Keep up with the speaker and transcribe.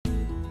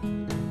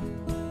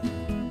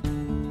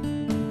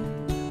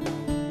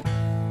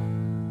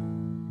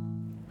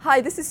Hi,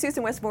 this is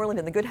Susan Westmoreland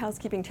in the Good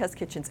Housekeeping Test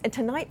Kitchens, and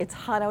tonight it's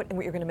hot out and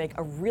we are going to make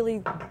a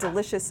really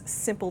delicious,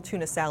 simple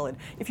tuna salad.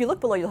 If you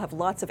look below, you'll have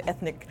lots of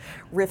ethnic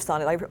riffs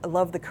on it. I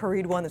love the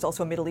curried one. There's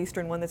also a Middle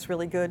Eastern one that's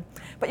really good.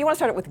 But you want to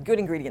start out with good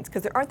ingredients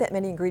because there aren't that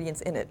many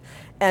ingredients in it.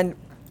 And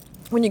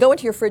when you go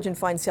into your fridge and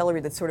find celery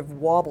that sort of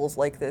wobbles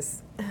like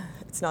this,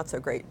 it's not so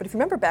great. But if you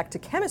remember back to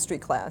chemistry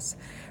class,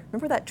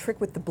 remember that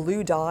trick with the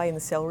blue dye in the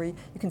celery?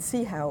 You can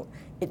see how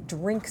it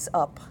drinks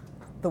up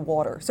the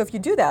water. So if you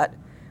do that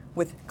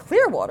with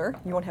clear water,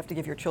 you won't have to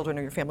give your children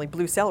or your family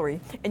blue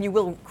celery, and you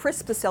will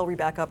crisp the celery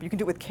back up. You can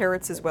do it with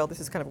carrots as well. This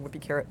is kind of a whippy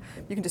carrot.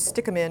 You can just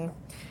stick them in,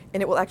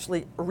 and it will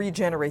actually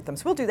regenerate them.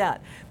 So we'll do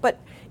that.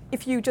 But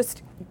if you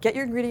just get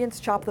your ingredients,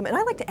 chop them, and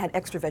I like to add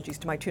extra veggies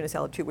to my tuna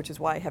salad too, which is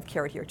why I have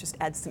carrot here. It just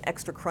adds some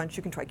extra crunch.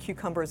 You can try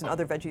cucumbers and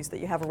other veggies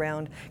that you have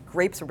around.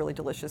 Grapes are really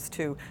delicious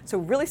too. So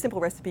really simple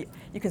recipe.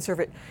 You can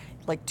serve it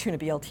like tuna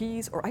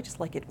BLTs, or I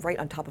just like it right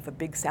on top of a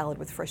big salad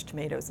with fresh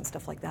tomatoes and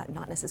stuff like that,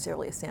 not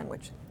necessarily a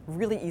sandwich.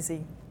 Really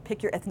easy.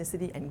 Pick your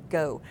ethnicity and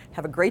go.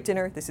 Have a great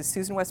dinner. This is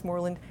Susan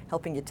Westmoreland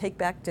helping you take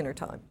back dinner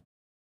time.